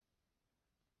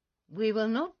We will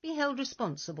not be held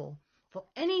responsible for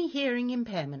any hearing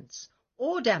impairments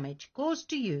or damage caused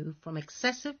to you from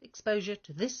excessive exposure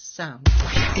to this sound.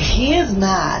 He is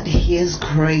mad. He is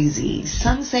crazy.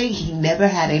 Some say he never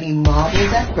had any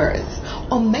marbles at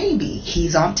birth. Or maybe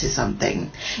he's onto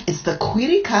something. It's the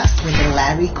Query Cast with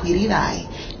Larry Query Lie.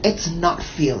 It's not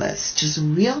fearless, just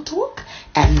real talk.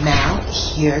 And now,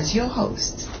 here's your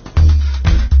host.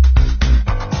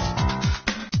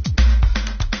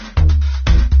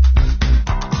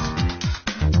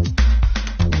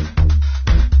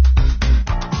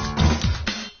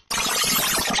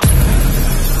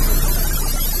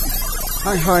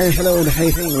 Hi, hello, and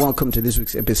hey, welcome to this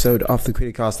week's episode of the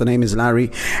Criticast. The name is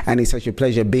Larry, and it's such a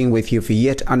pleasure being with you for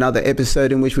yet another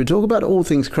episode in which we talk about all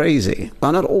things crazy.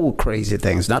 Well, not all crazy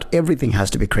things, not everything has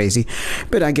to be crazy,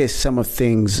 but I guess some of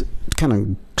things kind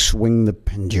of swing the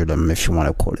pendulum, if you want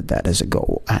to call it that, as a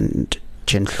go, and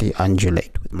gently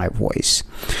undulate with my voice.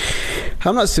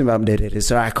 I'm not Zimbabwe,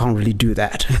 so I can't really do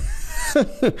that.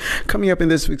 Coming up in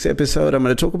this week's episode, I'm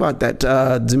going to talk about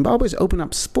that Zimbabwe's open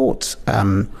up sports,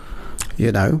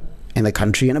 in the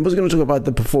country. And I was going to talk about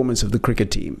the performance of the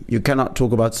cricket team. You cannot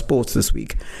talk about sports this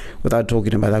week without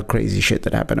talking about that crazy shit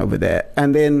that happened over there.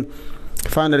 And then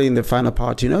finally, in the final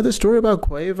part, the story about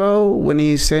Quavo when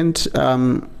he sent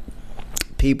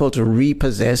people to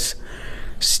repossess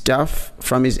stuff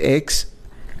from his ex.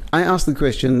 I asked the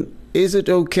question, is it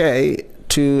okay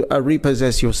to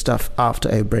repossess your stuff after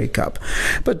a breakup?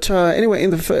 But anyway,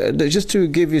 just to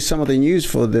give you some of the news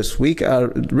for this week,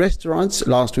 restaurants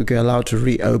last week were allowed to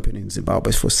reopen in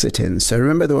Zimbabwe for sit-ins. So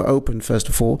remember, they were open first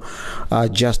of all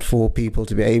just for people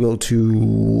to be able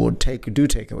to do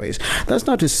takeaways. That's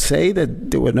not to say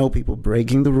that there were no people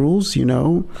breaking the rules,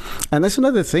 and that's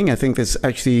another thing I think that's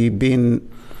actually been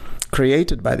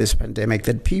created by this pandemic,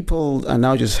 that people are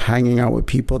now just hanging out with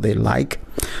people they like.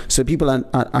 So people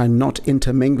are not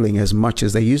intermingling as much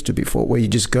as they used to before, where you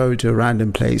just go to a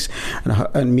random place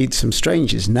and meet some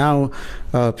strangers. Now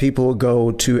people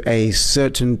go to a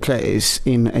certain place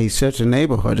in a certain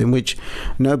neighborhood in which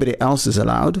nobody else is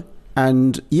allowed.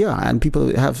 And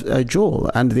people have a jaw.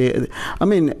 And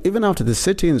even after the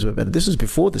sit-ins were better, this was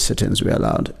before the sit-ins were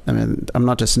allowed. I'm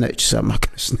not a snitch, so I'm not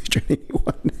going to snitch on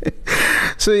anyone.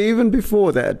 So even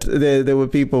before that, there were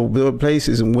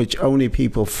places in which only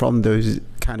people from those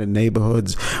kind of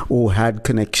neighborhoods or had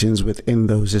connections within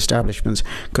those establishments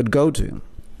could go to.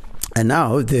 And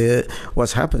now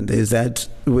what's happened is that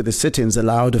with the sit-ins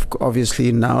allowed,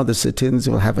 obviously now the sit-ins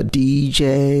will have a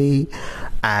DJ,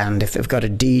 and if they've got a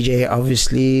DJ,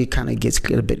 obviously kind of gets a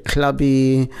little bit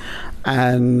clubby.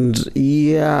 And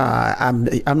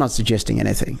I'm not suggesting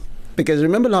anything, because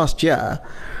remember last year,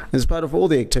 as part of all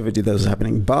the activity that was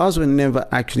happening, bars were never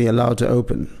actually allowed to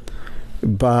open,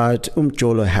 but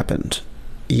Umjolo happened.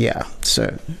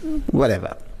 So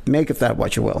whatever. Make of that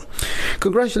what you will.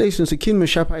 Congratulations to King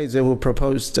Mashapaize, who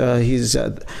proposed to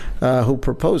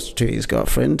his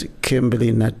girlfriend,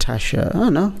 Kimberly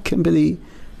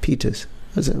Peters.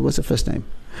 What's her first name?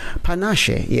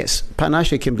 Panache, yes.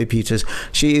 Panache Kimberly Peters.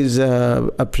 She is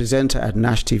a presenter at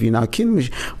Nash TV. Now, King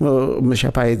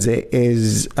Mashapaize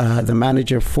is the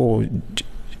manager for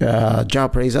Jah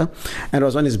Praiser, and it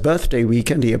was on his birthday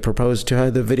weekend he had proposed to her.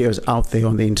 The video is out there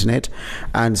on the internet,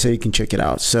 and so you can check it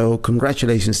out. So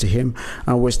congratulations to him,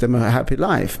 and wish them a happy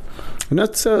life.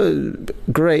 Not so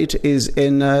great is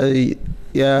in out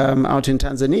in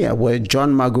Tanzania, where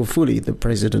John Magufuli, the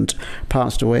president,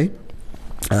 passed away.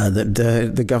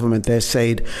 The government there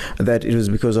said that it was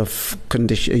because of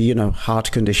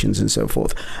heart conditions and so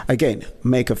forth. Again,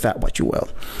 make of that what you will.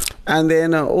 And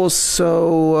then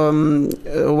also,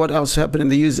 what else happened in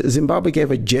the news? Zimbabwe gave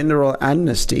a general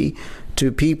amnesty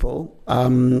to people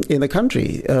in the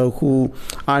country who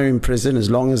are in prison as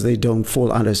long as they don't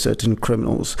fall under certain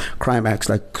crime acts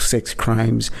like sex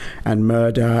crimes and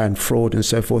murder and fraud and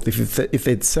so forth. If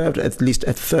they'd served at least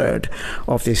a third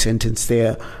of their sentence,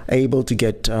 they're able to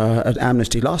get an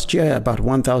amnesty. Last year, about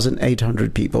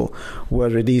 1,800 people were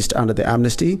released under the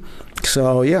amnesty.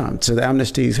 So the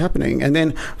amnesty is happening. And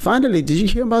then finally, did you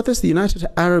hear about this? The United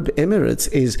Arab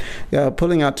Emirates is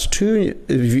pulling out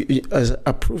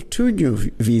approved two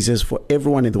new visas for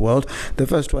everyone in the world. The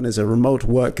first one is a remote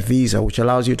work visa, which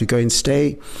allows you to go and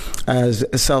stay as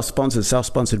self-sponsored.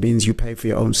 Self-sponsored means you pay for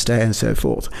your own stay and so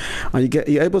forth. And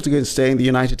you're able to go and stay in the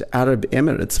United Arab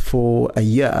Emirates for a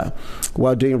year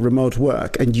while doing remote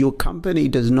work, and your company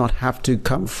does not have to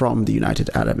come from the United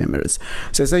Arab Emirates.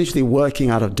 So essentially working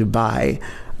out of Dubai.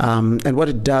 And what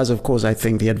it does, of course, I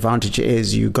think the advantage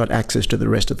is you got access to the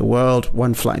rest of the world,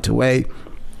 one flight away.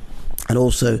 And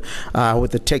also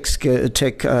with the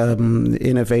tech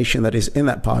innovation that is in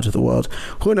that part of the world,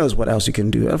 who knows what else you can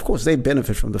do. And of course, they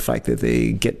benefit from the fact that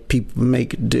they get people,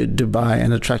 make Dubai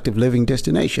an attractive living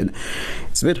destination.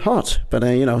 It's a bit hot, but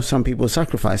some people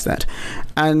sacrifice that.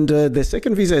 And the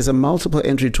second visa is a multiple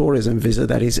entry tourism visa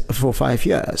that is for 5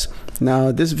 years.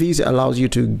 Now, this visa allows you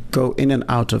to go in and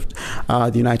out of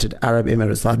the United Arab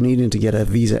Emirates without needing to get a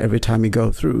visa every time you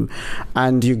go through.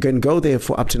 And you can go there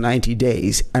for up to 90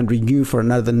 days and renew for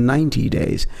another 90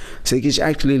 days. So you can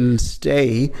actually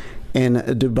stay in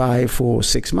Dubai for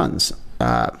 6 months.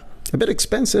 A bit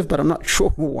expensive, but I'm not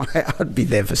sure why I'd be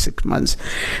there for 6 months,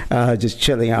 just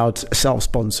chilling out,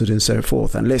 self-sponsored and so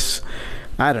forth, unless,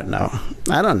 I don't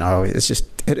know. It's just,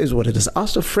 it is what it is. I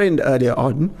asked a friend earlier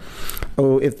on,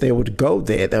 if they would go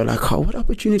there. They were like, what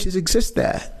opportunities exist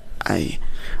there? I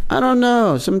don't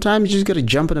know. Sometimes you just got to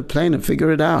jump on a plane and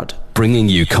figure it out. Bringing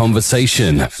you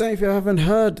conversation. So if you haven't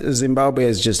heard, Zimbabwe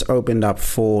has just opened up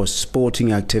for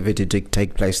sporting activity to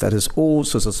take place. That is all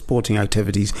sorts of sporting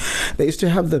activities. They used to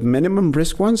have the minimum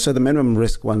risk ones. So the minimum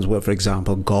risk ones were, for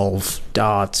example, golf,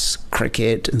 darts,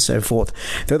 cricket, and so forth.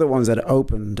 They're the ones that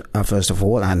opened, first of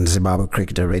all, and Zimbabwe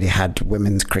cricket already had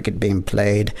women's cricket being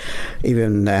played.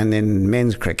 And in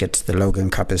men's cricket, the Logan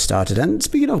Cup has started. And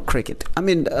speaking of cricket, I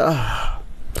mean,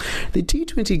 the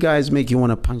T20 guys make you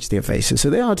want to punch their faces. So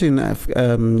they're out in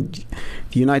the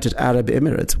United Arab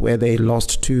Emirates, where they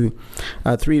lost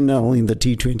 3-0 in the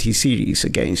T20 series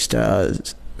against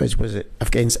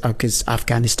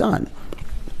Afghanistan.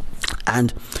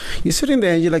 And you're sitting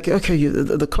there and you're like, okay,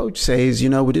 the coach says, we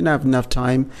didn't have enough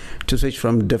time to switch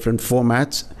from different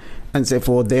formats, and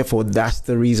therefore that's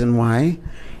the reason why.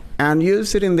 And you're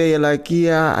sitting there, you're like,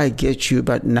 yeah, I get you,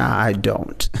 but nah, I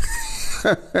don't.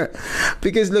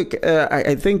 Because look,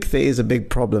 I think there is a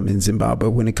big problem in Zimbabwe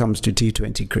when it comes to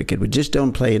T20 cricket. We just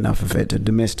don't play enough of it at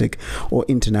domestic or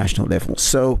international level.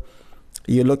 So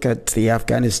you look at the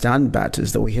Afghanistan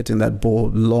batters that were hitting that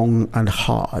ball long and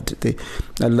hard,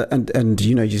 and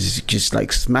just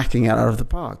like smacking it out of the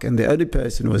park. And the only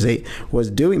person was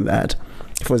doing that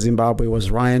for Zimbabwe was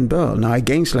Ryan Burl. Now,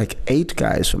 against like 8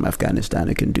 guys from Afghanistan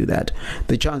who can do that,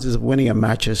 the chances of winning a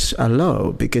match are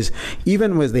low, because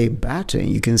even with their batting,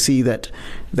 you can see that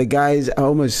the guys are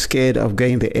almost scared of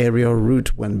going the aerial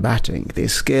route when batting. They're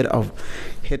scared of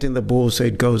hitting the ball so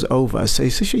it goes over. So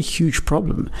it's such a huge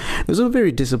problem. It was all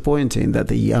very disappointing that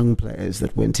the young players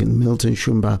that went in, Milton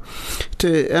Shumba,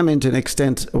 to an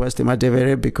extent, Wesley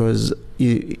Madevere, because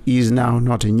he's now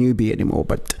not a newbie anymore.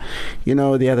 But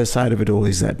the other side of it all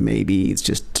is that maybe it's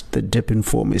just the dip in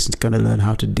form isn't going to learn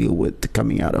how to deal with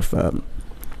coming out of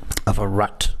a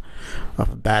rut of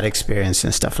a bad experience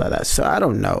and stuff like that. So I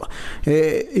don't know.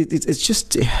 It's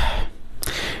just.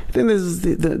 Then there's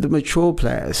the mature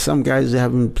players. Some guys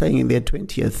have been playing in their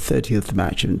 20th, 30th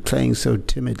match and playing so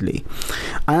timidly.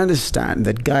 I understand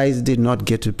that guys did not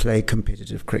get to play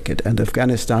competitive cricket, and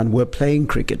Afghanistan were playing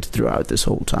cricket throughout this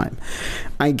whole time.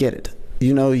 I get it.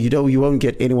 You won't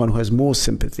get anyone who has more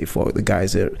sympathy for the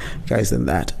guys than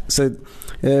that. So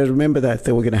remember that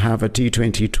they were going to have a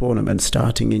T20 tournament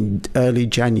starting in early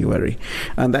January,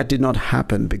 and that did not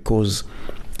happen because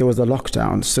there was a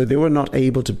lockdown, so they were not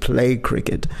able to play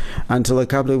cricket until a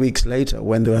couple of weeks later,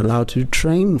 when they were allowed to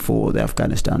train for the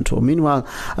Afghanistan tour. Meanwhile,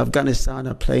 Afghanistan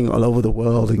are playing all over the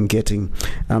world and getting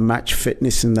match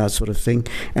fitness and that sort of thing.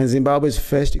 And Zimbabwe's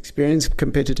first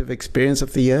competitive experience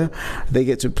of the year, they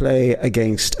get to play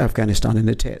against Afghanistan in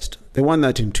a test. They won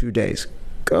that in 2 days.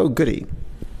 Go goody.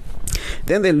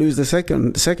 Then they lose the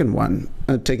second one,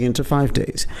 taking it to 5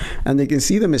 days. And they can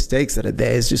see the mistakes that are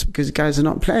there is just because guys are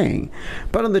not playing.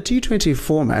 But on the T20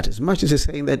 format, as much as they're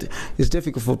saying that it's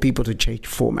difficult for people to change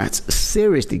formats,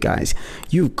 seriously, guys,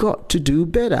 you've got to do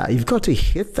better. You've got to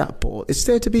hit that ball. It's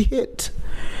there to be hit.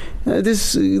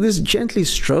 This gently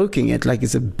stroking it like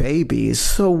it's a baby is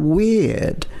so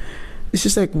weird. It's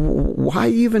just like, why are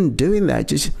you even doing that?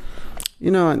 Just,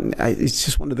 it's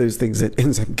just one of those things that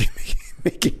ends up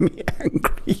making me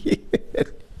angry.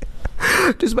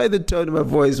 Just by the tone of my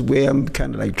voice, where I'm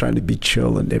kind of like trying to be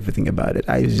chill and everything about it,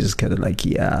 I was just kind of like,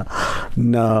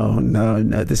 no,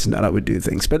 this is not how we do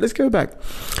things. But let's go back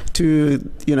to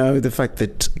the fact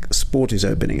that sport is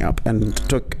opening up, and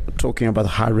talking about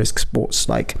high risk sports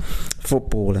like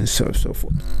football and so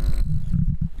forth.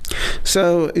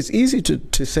 So it's easy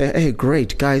to say, hey,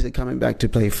 great, guys are coming back to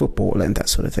play football and that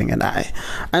sort of thing.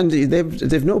 And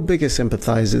they've no bigger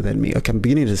sympathizer than me. Okay, I'm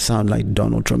beginning to sound like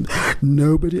Donald Trump.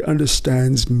 Nobody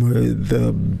understands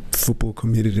the football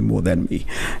community more than me.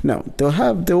 No,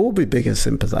 there will be bigger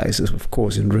sympathizers, of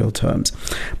course, in real terms.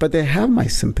 But they have my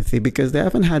sympathy because they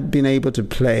haven't been able to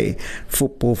play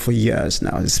football for years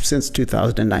now, since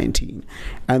 2019.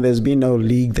 And there's been no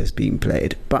league that's being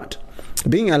played. But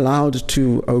being allowed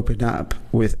to open up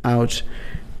without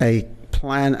a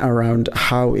plan around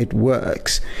how it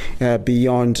works,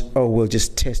 beyond, we'll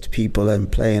just test people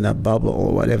and play in a bubble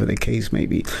or whatever the case may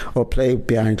be, or play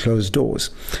behind closed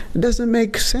doors, it doesn't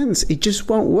make sense. It just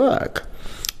won't work.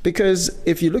 Because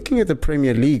if you're looking at the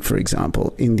Premier League, for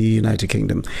example, in the United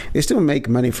Kingdom, they still make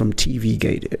money from TV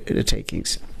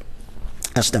takings.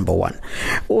 That's number one.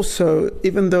 Also,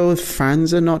 even though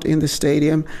fans are not in the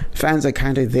stadium, fans are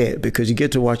kind of there because you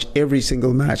get to watch every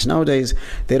single match. Nowadays,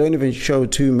 they don't even show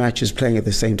two matches playing at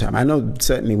the same time. I know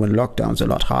certainly when lockdown's a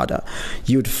lot harder,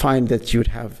 you'd find that you'd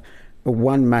have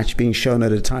one match being shown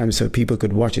at a time so people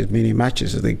could watch as many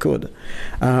matches as they could.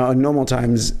 On normal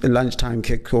times, lunchtime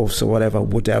kickoffs or whatever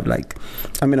would have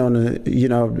on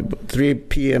 3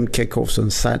 p.m. kickoffs on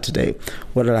Saturday,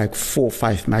 what are like 4 or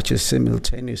 5 matches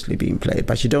simultaneously being played,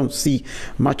 but you don't see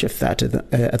much of that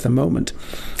at the moment.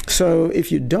 So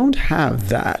if you don't have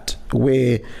that,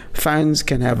 where fans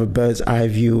can have a bird's eye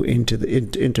view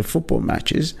into football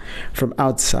matches from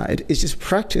outside, it's just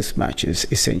practice matches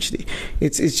essentially.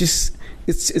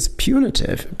 It's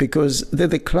punitive because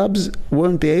the clubs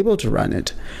won't be able to run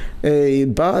it.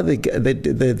 Bar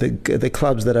the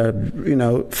clubs that are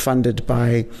funded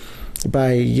by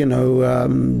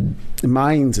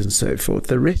mines and so forth,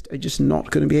 the rest are just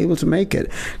not going to be able to make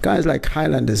it. Guys like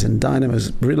Highlanders and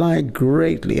Dynamos rely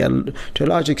greatly, to a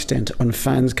large extent, on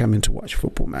fans coming to watch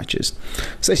football matches.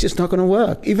 So it's just not going to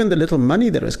work. Even the little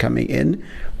money that is coming in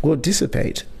will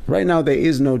dissipate. Right now, there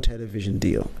is no television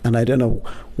deal, and I don't know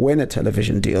when a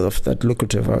television deal of that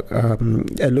lucrative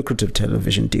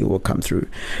television deal will come through.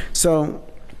 So,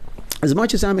 as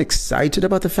much as I'm excited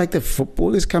about the fact that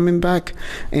football is coming back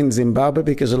in Zimbabwe,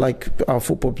 because I like our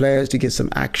football players to get some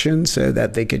action so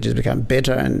that they could just become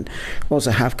better and also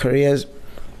have careers,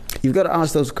 you've got to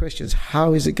ask those questions.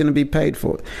 How is it going to be paid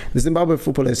for? The Zimbabwe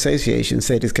Football Association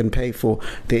said it can pay for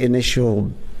the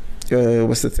initial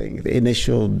the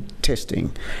initial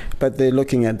testing, but they're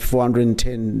looking at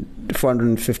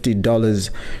 $450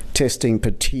 testing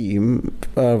per team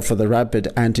for the rapid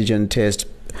antigen test.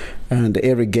 And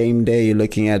every game day, you're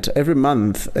looking at every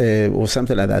month or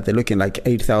something like that. They're looking like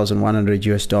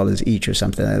 $8,100 each or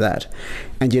something like that.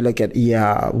 And you look at,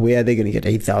 where are they going to get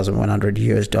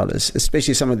 $8,100?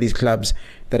 Especially some of these clubs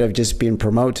that have just been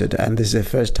promoted, and this is their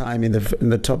first time in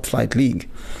the top flight league.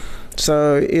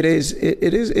 So it is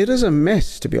a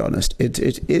mess, to be honest. It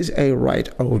is a right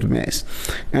old mess,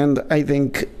 and I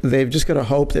think they've just got to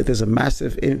hope that there's a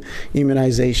massive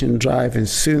immunization drive, and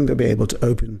soon they'll be able to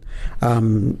open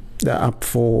up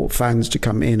for fans to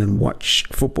come in and watch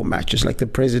football matches, like the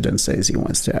president says he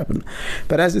wants to happen.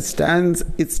 But as it stands,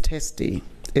 it's testy.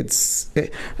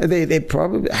 They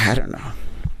probably I don't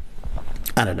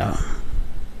know.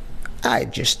 I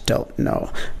just don't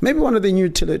know. Maybe one of the new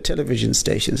television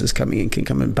stations is coming in, can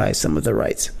come and buy some of the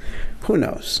rights. Who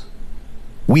knows?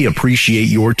 We appreciate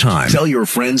your time. Tell your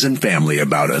friends and family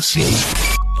about us.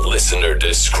 Listener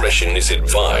discretion is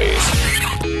advised.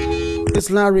 It's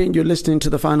Larry, and you're listening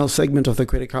to the final segment of the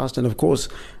Criticast, and of course,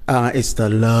 it's the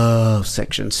love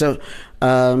section. So,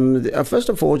 first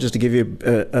of all, just to give you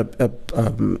a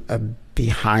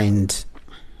behind,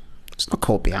 it's not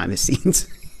called behind the scenes,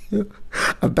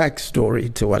 a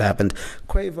backstory to what happened.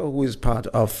 Quavo, who is part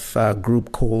of a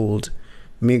group called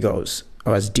Migos,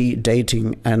 was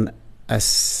dating a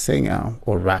singer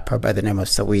or rapper by the name of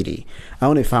Saweetie. I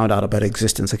only found out about her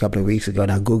existence a couple of weeks ago,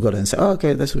 and I googled it and said,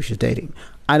 okay, that's who she's dating.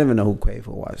 I didn't even know who Quavo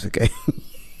was, okay?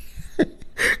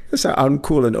 That's how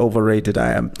uncool and overrated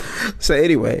I am. So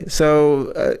anyway,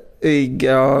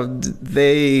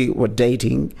 they were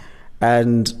dating,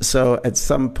 and so at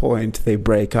some point they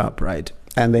break up, right?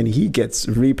 And then he gets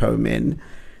repo men.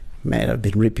 May have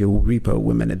been repo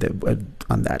women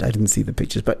on that. I didn't see the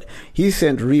pictures, but he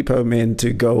sent repo men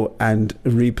to go and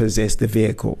repossess the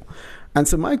vehicle. And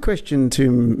so my question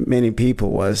to many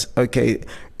people was, okay,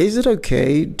 is it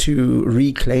okay to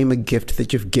reclaim a gift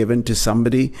that you've given to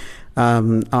somebody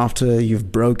after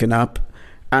you've broken up?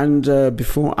 And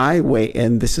before I weigh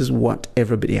in, this is what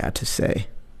everybody had to say.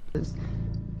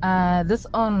 This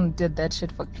on did that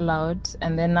shit for clout,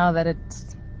 and then now that it's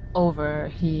over,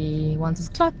 he wants his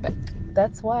clout back.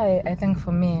 That's why I think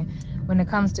for me, when it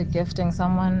comes to gifting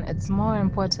someone, it's more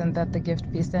important that the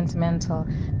gift be sentimental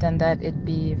than that it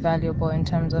be valuable in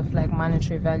terms of like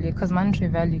monetary value, because monetary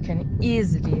value can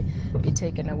easily be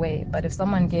taken away. But if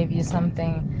someone gave you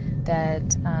something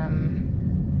that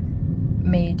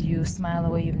made you smile the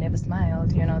way you've never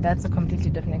smiled, you know, that's a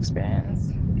completely different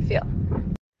experience, I feel.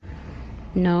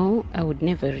 No, I would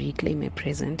never reclaim a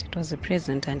present. It was a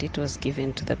present and it was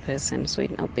given to the person, so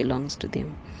it now belongs to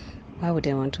them. Why would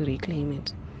I want to reclaim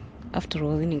it? After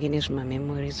all, then again, it's my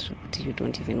memories you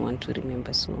don't even want to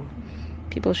remember, so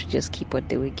people should just keep what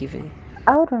they were given.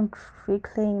 I wouldn't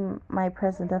reclaim my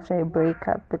present after a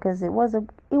breakup because it was a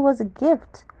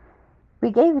gift.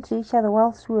 We gave it to each other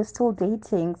whilst we were still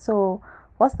dating, so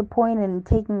what's the point in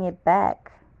taking it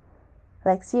back?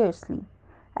 Like, seriously.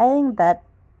 I think that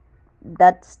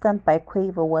stunt by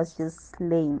Quavo was just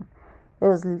lame. It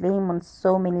was lame on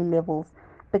so many levels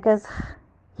because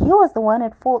he was the one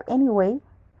at fault anyway,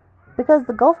 because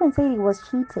the girlfriend said he was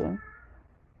cheating.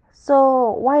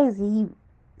 So why is he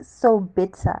so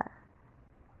bitter?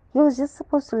 He was just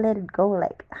supposed to let it go.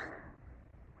 Like,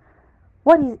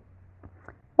 what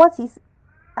is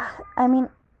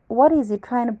he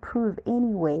trying to prove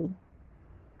anyway?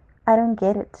 I don't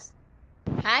get it.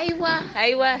 Haiwa.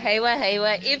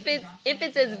 If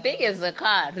it's as big as a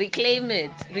car, reclaim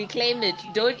it.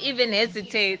 Don't even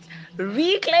hesitate.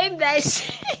 Reclaim that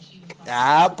shit.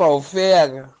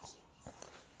 Ufeka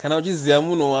kana uchiziva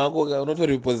munhu wako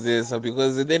unotoripossessa,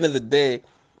 because at the end of the day,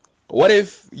 what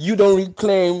if you don't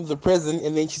reclaim the present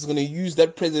and then she's going to use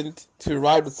that present to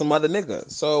ride with some other nigga?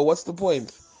 So what's the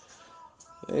point?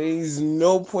 There's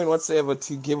no point whatsoever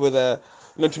to give her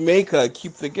to make her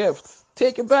keep the gift.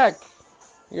 Take it back.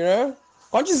 You know?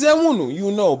 But if we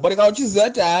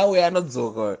are not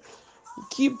so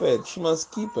keep it. She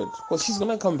must keep it, because she's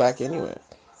gonna come back anyway.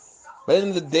 But at the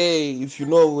end of the day, if you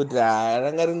know what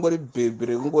I'm gonna go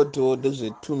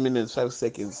to 2 minutes, 5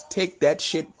 seconds, take that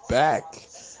shit back.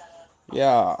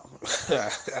 Yeah.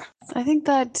 I think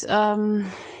that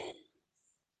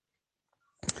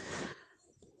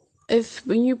if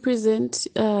when you present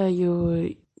your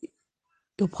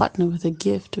partner with a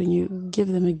gift, when you give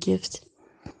them a gift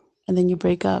and then you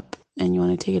break up and you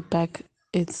want to take it back,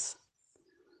 it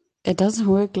doesn't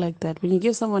work like that. When you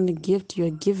give someone a gift,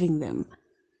 you're giving them,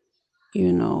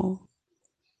 you know,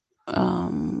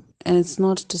 and it's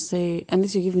not to say,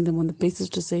 unless you're giving them on the basis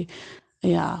to say,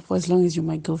 yeah, for as long as you're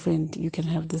my girlfriend, you can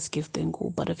have this gift and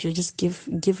go. But if you're just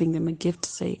giving them a gift to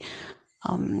say,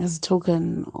 as a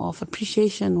token of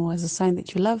appreciation or as a sign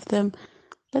that you love them,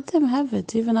 let them have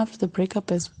it, even after the breakup,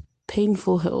 as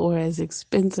painful or as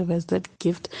expensive as that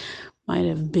gift might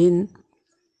have been.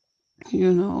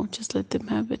 You know, just let them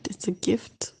have it. It's a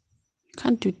gift. You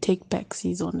can't do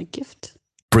take-backsies on a gift.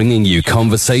 Bringing you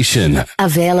conversation.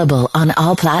 Available on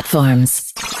all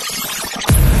platforms.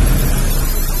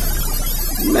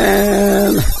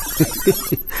 Man,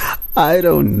 I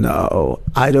don't know.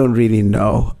 I don't really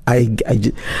know. I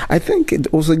think it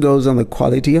also goes on the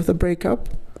quality of the breakup.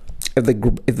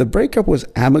 If the breakup was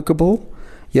amicable,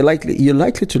 you're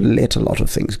likely to let a lot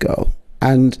of things go.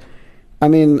 And I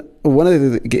mean, one of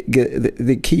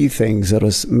the key things that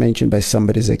was mentioned by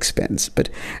somebody is expense, but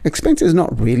expense is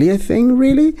not really a thing,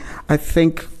 really. I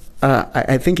think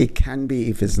it can be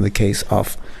if it's in the case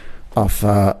of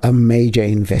a major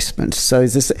investment. So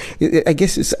I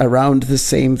guess it's around the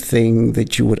same thing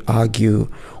that you would argue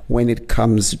when it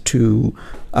comes to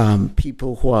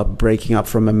people who are breaking up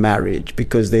from a marriage,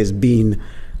 because there's been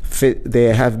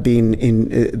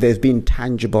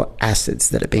tangible assets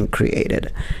that have been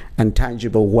created and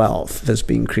tangible wealth that's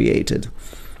been created.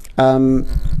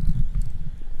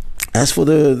 As for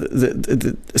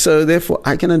so therefore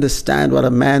I can understand what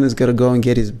a man is going to go and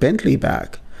get his Bentley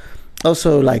back.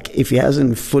 Also, like, if he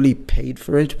hasn't fully paid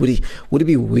for it, would he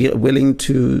be willing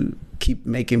to keep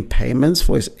making payments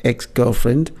for his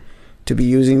ex-girlfriend to be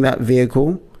using that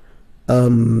vehicle?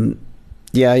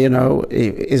 Yeah, you know,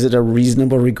 is it a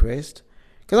reasonable request?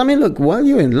 Because I mean, look, while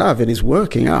you're in love and it's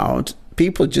working out,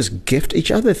 people just gift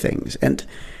each other things, and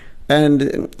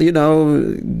you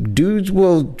know, dudes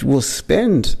will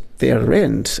spend their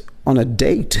rent on a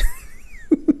date.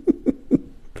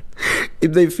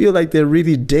 If they feel like they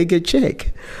really dig a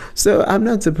check. So I'm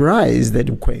not surprised that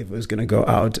Quavo is going to go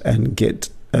out and get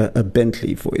a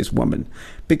Bentley for his woman,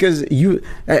 because you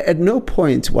at no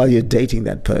point while you're dating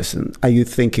that person are you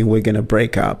thinking we're going to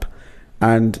break up.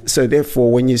 And so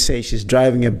therefore, when you say she's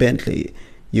driving a Bentley,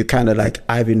 you're kind of like,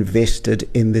 I've invested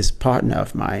in this partner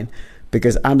of mine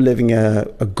because I'm living a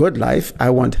good life.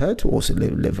 I want her to also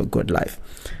live a good life.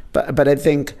 But I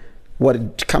think what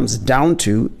it comes down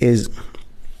to is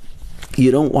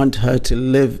you don't want her to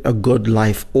live a good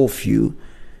life off you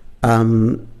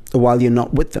while you're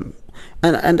not with them.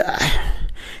 And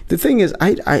the thing is,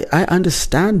 I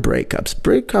understand breakups.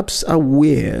 Breakups are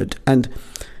weird, and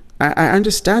I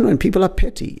understand when people are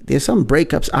petty. There's some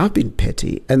breakups I've been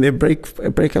petty, and there are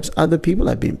breakups other people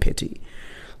have been petty.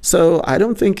 So I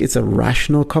don't think it's a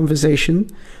rational conversation.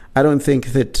 I don't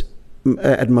think that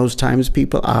at most times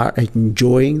people are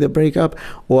enjoying the breakup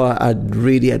or are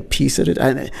really at peace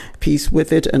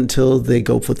with it until they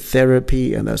go for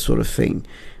therapy and that sort of thing,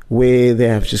 where they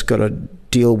have just got to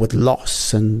deal with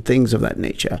loss and things of that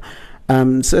nature.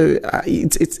 So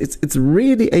it's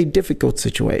really a difficult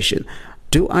situation.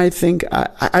 Do I think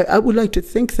I would like to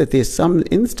think that there's some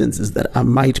instances that I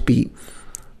might be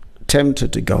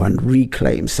tempted to go and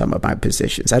reclaim some of my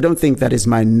positions. I don't think that is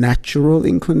my natural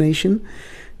inclination,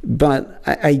 but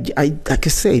I like I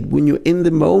said, when you're in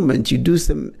the moment, you do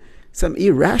some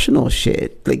irrational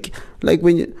shit. Like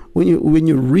when you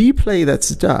replay that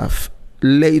stuff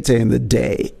later in the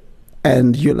day,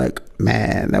 and you're like,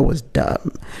 man, that was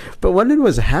dumb. But when it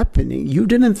was happening, you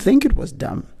didn't think it was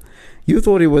dumb. You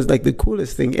thought it was like the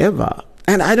coolest thing ever.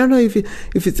 And I don't know if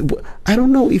it's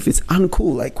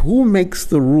uncool. Like, who makes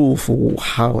the rule for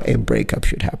how a breakup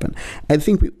should happen? I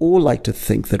think we all like to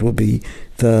think that we'll be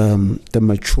the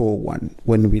mature one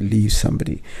when we leave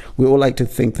somebody. We all like to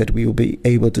think that we will be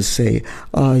able to say,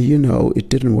 it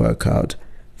didn't work out.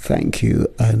 Thank you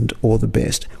and all the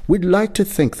best. We'd like to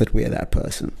think that we're that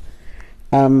person.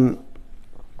 But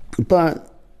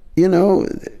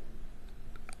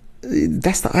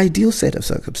that's the ideal set of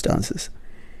circumstances.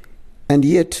 And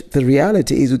yet the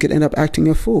reality is we could end up acting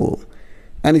a fool.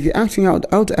 And if you're acting out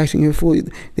acting a fool,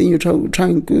 then you're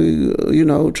trying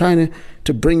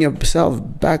to bring yourself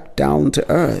back down to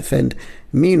earth. And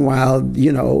meanwhile,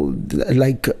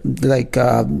 like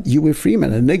Huey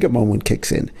Freeman, a nigger moment kicks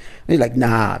in. And you're like,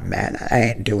 nah, man, I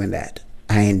ain't doing that.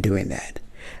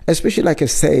 Especially, like I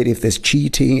said, if there's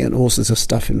cheating and all sorts of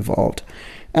stuff involved.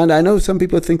 And I know some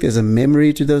people think there's a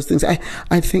memory to those things.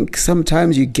 I think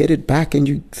sometimes you get it back and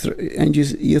you throw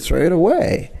it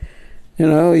away.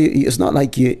 It's not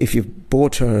like if you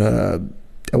bought her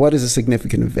what is a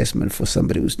significant investment for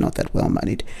somebody who's not that well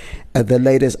moneyed? The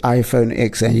latest iPhone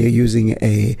X, and you're using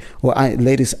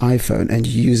latest iPhone, and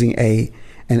you're using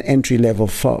an entry level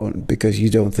phone because you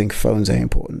don't think phones are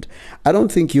important. I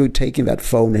don't think you're taking that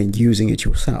phone and using it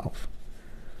yourself.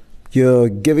 You're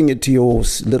giving it to your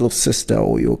little sister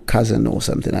or your cousin or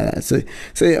something like that. So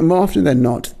more often than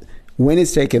not, when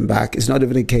it's taken back, it's not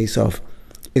even a case of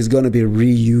it's going to be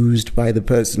reused by the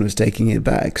person who's taking it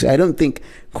back. So I don't think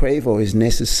Quavo is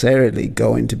necessarily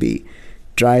going to be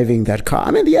driving that car.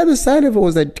 I mean, the other side of it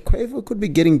was that Quavo could be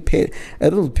getting a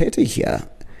little petty here,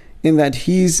 in that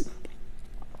he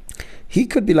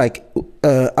could be like,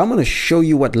 I'm going to show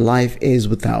you what life is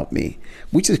without me,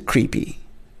 which is creepy.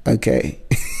 Okay.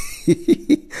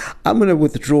 I'm going to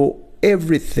withdraw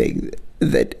everything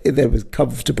that was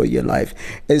comfortable in your life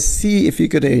and see if you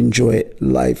could enjoy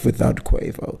life without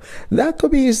Quavo. That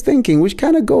could be his thinking, which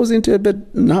kind of goes into a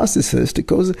bit narcissist. It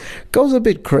goes a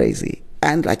bit crazy.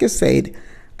 And like I said,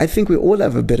 I think we all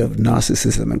have a bit of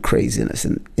narcissism and craziness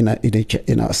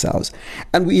in ourselves.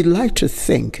 And we like to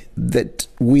think that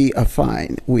we are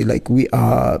fine. We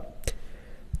are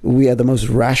the most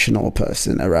rational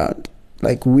person around.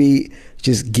 Like, we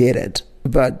just get it.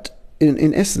 But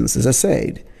in essence, as I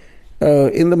said,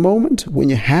 in the moment when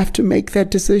you have to make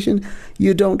that decision,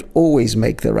 you don't always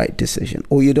make the right decision,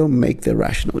 or you don't make the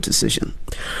rational decision.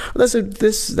 That's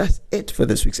it for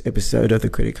this week's episode of the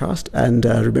Criticast. And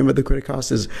remember, the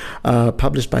Criticast is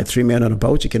published by Three Men on a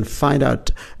Boat. You can find out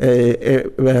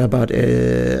about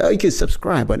you can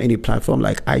subscribe on any platform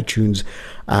like iTunes.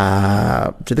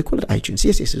 Do they call it iTunes?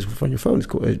 Yes, it's on your phone. It's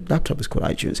called, laptop is called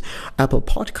iTunes. Apple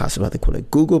Podcasts, what they call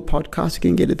it. Google Podcasts, you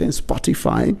can get it there.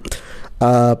 Spotify,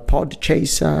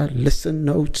 Podchaser, Listen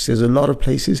Notes. There's a lot of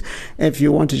places. If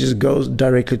you want to just go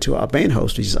directly to our main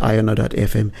host, which is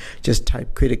iono.fm, just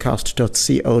type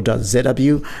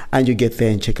criticast.co.zw and you get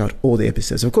there and check out all the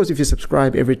episodes. Of course, if you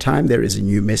subscribe every time there is a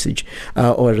new message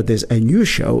or there's a new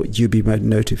show, you'll be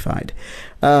notified.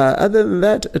 Other than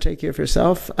that, take care of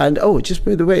yourself. And just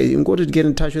by the way, you can go to get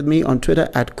in touch with me on Twitter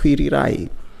at Kwirirai,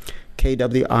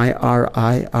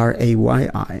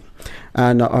 KWIRIRAYI,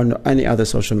 and on any other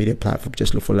social media platform,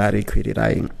 just look for Larry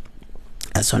Kwirirai.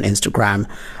 That's on Instagram,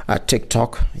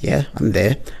 TikTok, yeah, I'm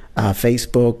there.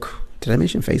 Facebook, did I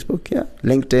mention Facebook? Yeah.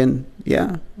 LinkedIn,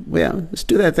 yeah, let's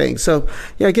do that thing. So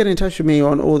yeah, get in touch with me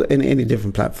on in any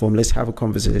different platform. Let's have a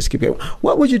conversation. Let's keep it.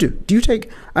 What would you do?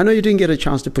 I know you didn't get a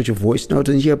chance to put your voice note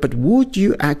in here, but would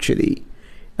you actually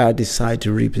decide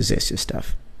to repossess your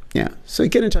stuff? Yeah, so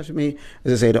get in touch with me,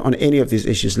 as I said, on any of these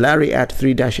issues.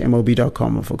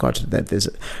 Larry@3-mob.com. I forgot that there's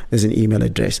an email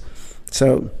address.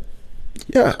 So,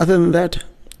 yeah, other than that,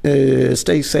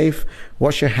 stay safe,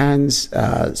 wash your hands,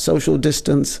 social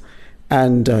distance,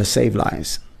 and save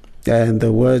lives. And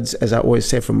the words, as I always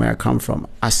say from where I come from,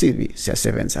 asivi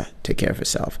siyasebenza. Take care of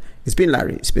yourself. It's been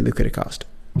Larry. It's been the Criticast.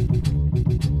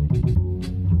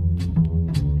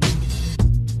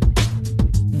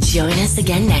 Join us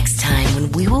again next time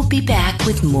when we will be back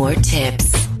with more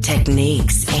tips,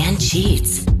 techniques, and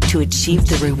cheats to achieve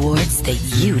the rewards that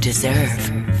you deserve.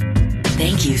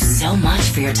 Thank you so much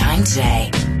for your time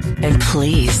today. And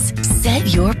please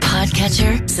set your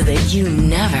podcatcher so that you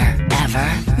never, ever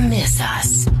miss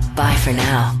us. Bye for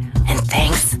now. And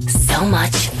thanks so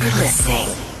much for listening.